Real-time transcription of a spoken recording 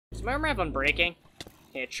Does my armor have unbreaking?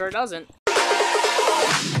 It sure doesn't.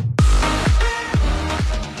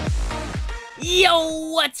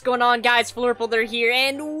 Yo, what's going on, guys? Flurpledur here,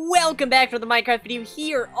 and welcome back to the Minecraft video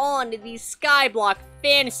here on the Skyblock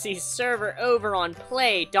fantasy server over on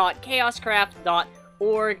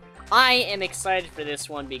play.chaoscraft.org. I am excited for this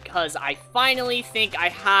one because I finally think I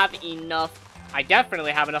have enough, I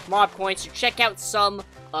definitely have enough mob coins to check out some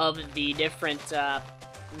of the different,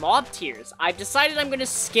 mob tiers. I've decided I'm going to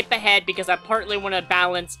skip ahead because I partly want to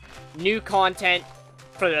balance new content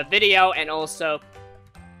for the video and also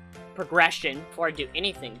progression. Before I do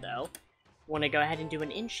anything, though, want to go ahead and do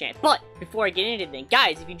an enchant. But before I get into anything,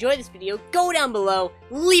 guys, if you enjoyed this video, go down below,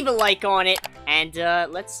 leave a like on it, and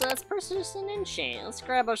let's purchase an enchant. Let's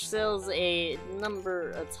grab ourselves a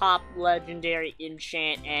top legendary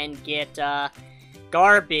enchant and get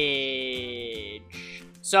garbage.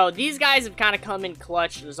 So these guys have kind of come in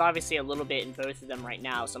clutch. There's obviously a little bit in both of them right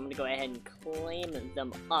now, so I'm gonna go ahead and claim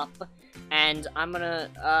them up, and I'm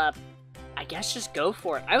gonna I guess just go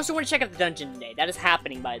for it. I also want to check out the dungeon today. That is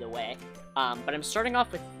happening, by the way. But I'm starting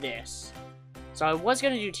off with this. So I was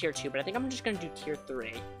gonna do tier 2, but I think I'm just gonna do tier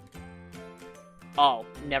 3. Oh,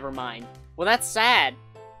 never mind. Well, that's sad.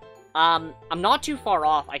 I'm not too far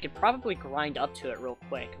off. I could probably grind up to it real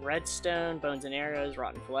quick. Redstone, bones and arrows,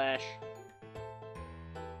 rotten flesh.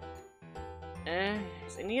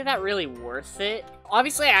 Is any of that really worth it?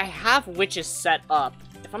 Obviously, I have witches set up.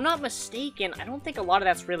 If I'm not mistaken, I don't think a lot of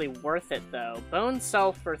that's really worth it, though. Bones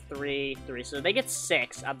sell for 3, so they get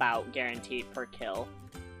 6, about, guaranteed per kill.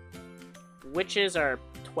 Witches are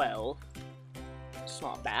 12. It's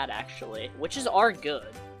not bad, actually. Witches are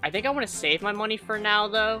good. I think I want to save my money for now,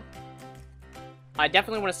 though. I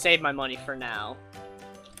definitely want to save my money for now.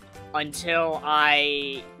 Until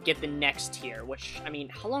I get the next tier, which, I mean,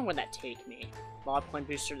 how long would that take me? Mob coin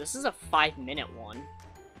booster. This is a 5-minute one.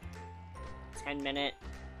 10-minute.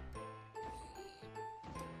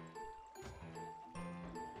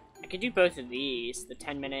 I could do both of these, the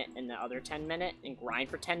 10-minute and the other 10-minute, and grind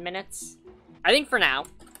for 10 minutes. I think for now,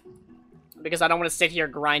 because I don't want to sit here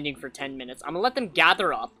grinding for 10 minutes, I'm gonna let them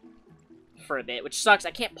gather up for a bit, which sucks.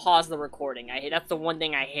 I can't pause the recording. That's the one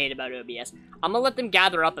thing I hate about OBS. I'm gonna let them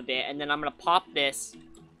gather up a bit, and then I'm gonna pop this,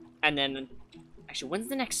 and then, actually, when's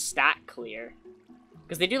the next stat clear?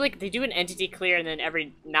 Because they do an entity clear, and then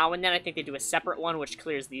every now and then I think they do a separate one which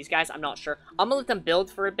clears these guys. I'm not sure. I'm gonna let them build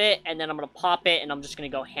for a bit, and then I'm gonna pop it, and I'm just gonna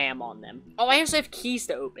go ham on them. Oh, I also have keys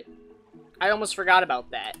to open. I almost forgot about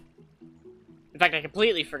that. In fact, I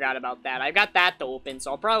completely forgot about that. I've got that to open, so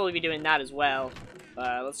I'll probably be doing that as well.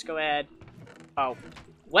 Let's go ahead. Oh.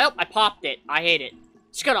 Well, I popped it. I hate it.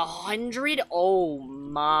 It's got 100? Oh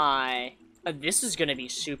my. This is gonna be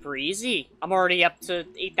super easy. I'm already up to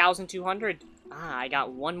 8,200. Ah, I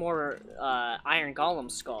got one more iron golem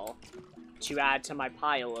skull to add to my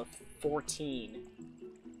pile of 14.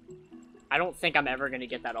 I don't think I'm ever gonna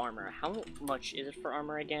get that armor. How much is it for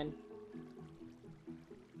armor again?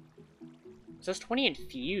 It says 20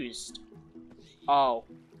 infused. Oh.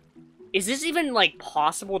 Is this even, like,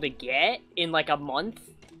 possible to get in, like, a month?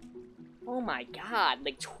 Oh my god,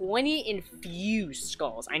 like, 20 infused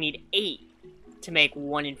skulls. I need 8 to make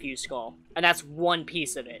 1 infused skull. And that's one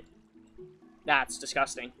piece of it. That's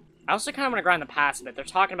disgusting. I also kind of want to grind the pass a bit. They're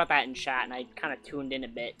talking about that in chat, and I kind of tuned in a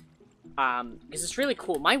bit. Because it's really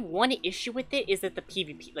cool. My one issue with it is that the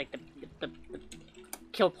PvP, like, the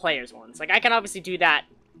kill players ones. Like, I can obviously do that,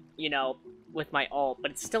 you know, with my ult,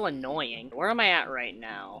 but it's still annoying. Where am I at right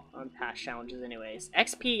now on past challenges anyways?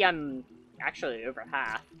 XP, I'm actually over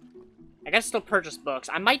half. I gotta still purchase books.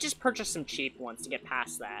 I might just purchase some cheap ones to get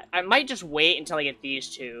past that. I might just wait until I get these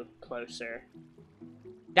two closer.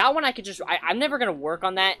 That one I could just... I'm never gonna work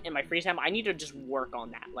on that in my free time. I need to just work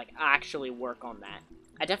on that. Like, actually work on that.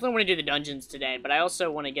 I definitely want to do the dungeons today, but I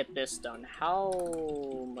also want to get this done. How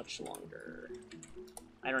much longer?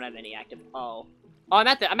 I don't have any active... Oh. Oh, I'm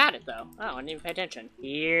at it, though. Oh, I didn't even pay attention.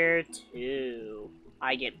 Tier 2.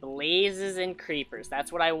 I get blazes and creepers.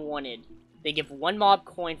 That's what I wanted. They give 1 mob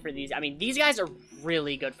coin for these. I mean, these guys are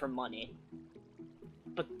really good for money.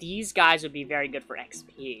 But these guys would be very good for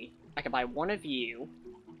XP. I could buy 1 of you.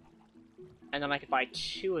 And then I could buy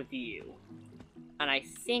 2 of you. And I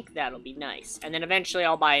think that'll be nice. And then eventually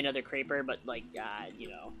I'll buy another creeper, but, like, you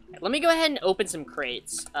know. Let me go ahead and open some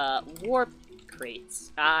crates. Warp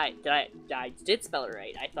crates. I did spell it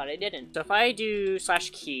right. I thought I didn't. So if I do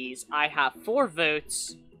 /keys, I have 4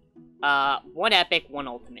 votes, 1 epic, 1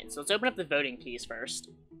 ultimate. So let's open up the voting keys first.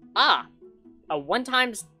 Ah! A 1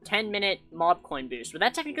 times 10-minute mob coin boost. Would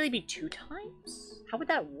that technically be 2 times? How would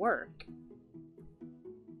that work?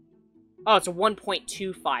 Oh, it's a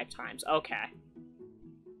 1.25 times. Okay.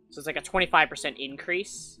 So it's like a 25%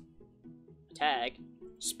 increase. Tag.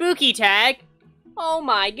 Spooky tag! Oh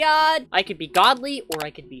my god! I could be godly, or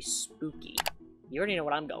I could be spooky. You already know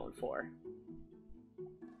what I'm going for.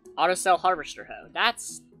 Auto Cell Harvester Hoe.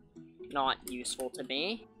 That's not useful to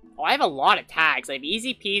me. Oh, I have a lot of tags. I have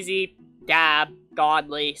Easy Peasy, Dab,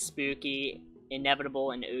 Godly, Spooky,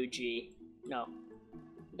 Inevitable, and OG. No.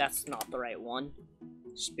 That's not the right one.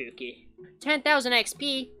 Spooky. 10,000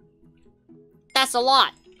 XP? That's a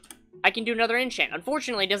lot! I can do another enchant.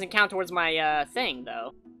 Unfortunately, it doesn't count towards my, thing,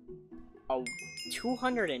 though. Oh,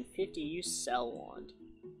 250 use Cell Wand.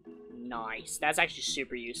 Nice. That's actually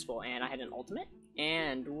super useful. And I had an ultimate.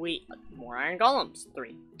 And more Iron Golems.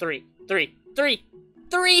 3.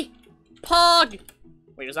 Pog!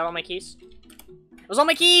 Wait, was that all my keys? It was all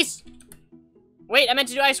my keys! Wait, I meant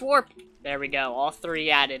to do Ice Warp. There we go. All 3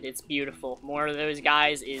 added. It's beautiful. More of those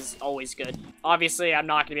guys is always good. Obviously, I'm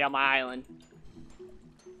not going to be on my island.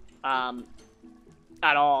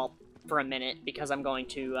 At all for a minute, because I'm going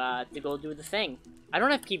to go do the thing. I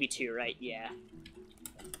don't have PV2, right? Yeah.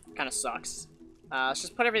 Kind of sucks. Let's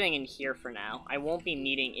just put everything in here for now. I won't be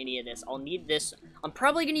needing any of this. I'll need this. I'm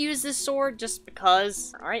probably going to use this sword just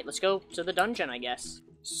because. Alright, let's go to the dungeon, I guess.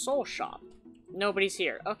 Soul Shop. Nobody's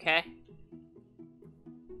here. Okay.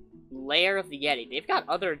 Lair of the Yeti. They've got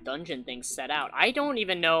other dungeon things set out. I don't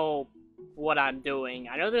even know what I'm doing.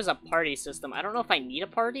 I know there's a party system. I don't know if I need a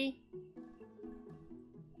party.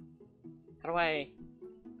 How do I...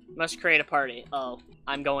 Must create a party. Oh,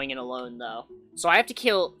 I'm going in alone, though. So I have to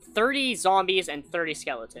kill 30 zombies and 30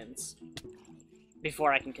 skeletons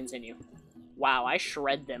before I can continue. Wow, I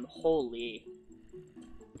shred them. Holy.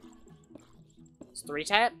 It's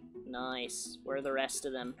 3-tap? Nice. Where are the rest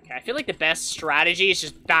of them? Okay, I feel like the best strategy is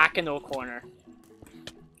just back into a corner.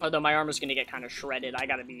 Although my armor's gonna get kind of shredded. I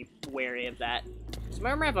gotta be wary of that. Does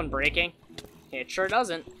my armor have unbreaking? Okay, it sure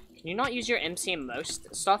doesn't. Can you not use your MCMO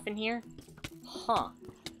stuff in here? Huh.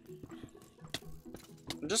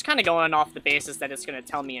 I'm just kind of going off the basis that it's going to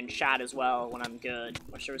tell me in chat as well when I'm good.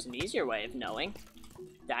 Wish there was an easier way of knowing.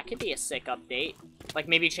 That could be a sick update. Like,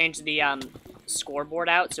 maybe change the, scoreboard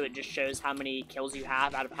out so it just shows how many kills you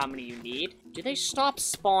have out of how many you need. Do they stop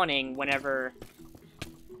spawning whenever,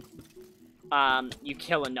 you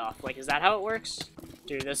kill enough? Like, is that how it works?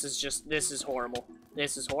 Dude, this is horrible.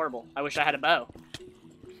 This is horrible. I wish I had a bow.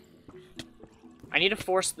 I need to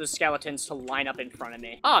force the skeletons to line up in front of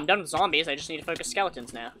me. Oh, I'm done with zombies. I just need to focus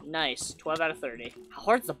skeletons now. Nice. 12 out of 30. How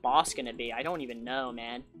hard's the boss gonna be? I don't even know,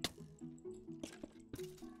 man.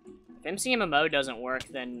 If MCMMO doesn't work,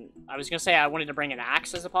 then... I was gonna say I wanted to bring an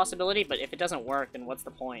axe as a possibility, but if it doesn't work, then what's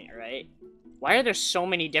the point, right? Why are there so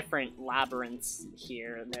many different labyrinths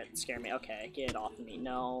here that scare me? Okay, get off of me.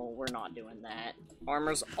 No, we're not doing that.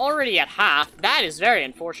 Armor's already at half. That is very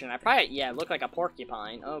unfortunate. I probably, yeah, look like a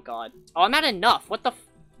porcupine. Oh, God. Oh, I'm at enough. What the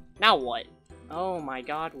now what? Oh, my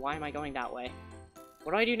God. Why am I going that way?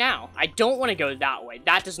 What do I do now? I don't want to go that way.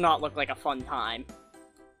 That does not look like a fun time.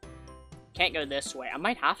 Can't go this way. I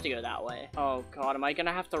might have to go that way. Oh, God. Am I going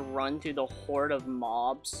to have to run through the horde of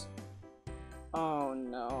mobs? Oh,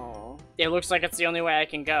 no. It looks like it's the only way I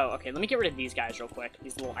can go. Okay, let me get rid of these guys real quick.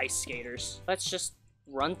 These little ice skaters. Let's just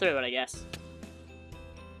run through it, I guess.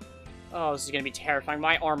 Oh, this is gonna be terrifying.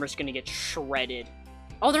 My armor's gonna get shredded.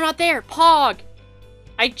 Oh, they're not there! Pog!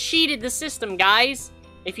 I cheated the system, guys!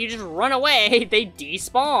 If you just run away, they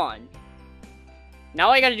despawn.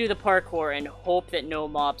 Now I gotta do the parkour and hope that no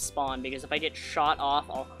mobs spawn, because if I get shot off,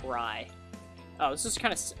 I'll cry. Oh, this is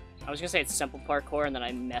kind of... I was gonna say it's simple parkour, and then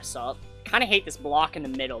I mess up. Kind of hate this block in the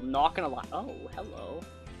middle, not gonna lie. Oh, hello.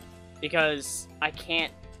 Because I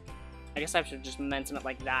can't... I guess I should just momentum it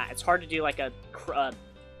like that. It's hard to do like a...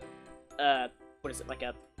 what is it? Like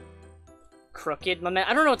a... crooked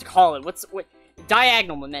momentum? I don't know what to call it. What?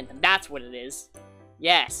 Diagonal momentum. That's what it is.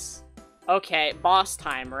 Yes. Okay, boss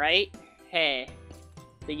time, right? Hey.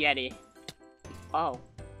 The Yeti. Oh.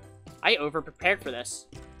 I over-prepared for this.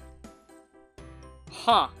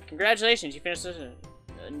 Huh. Congratulations, you finished this.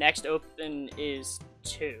 Next open is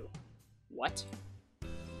 2. What?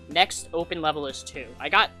 Next open level is 2. I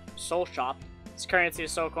got Soul Shop. It's currency,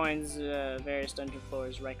 soul coins, various dungeon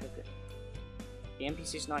floors, right click it. The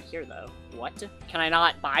NPC's not here though. What? Can I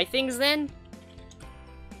not buy things then?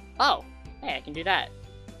 Oh. Hey, I can do that.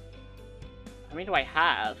 How many do I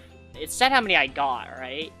have? It said how many I got,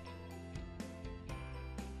 right?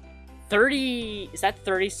 30... Is that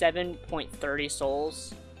 37.30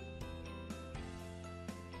 souls?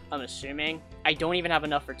 I'm assuming. I don't even have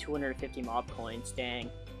enough for 250 mob coins, dang.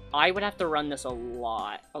 I would have to run this a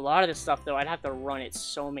lot. A lot of this stuff, though, I'd have to run it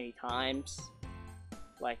so many times.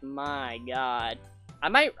 Like, my god. I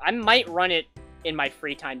might run it in my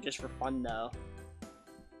free time just for fun, though.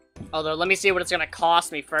 Although, let me see what it's gonna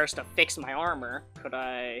cost me first to fix my armor. Could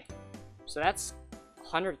I... So that's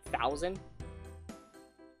 100,000?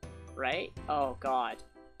 Right? Oh, God.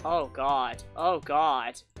 Oh, God. Oh,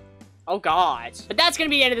 God. Oh, God. But that's gonna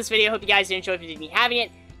be the end of this video. Hope you guys did enjoy. If you didn't having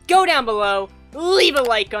it, go down below, leave a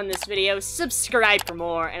like on this video, subscribe for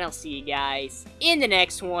more, and I'll see you guys in the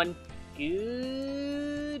next one. Goodbye.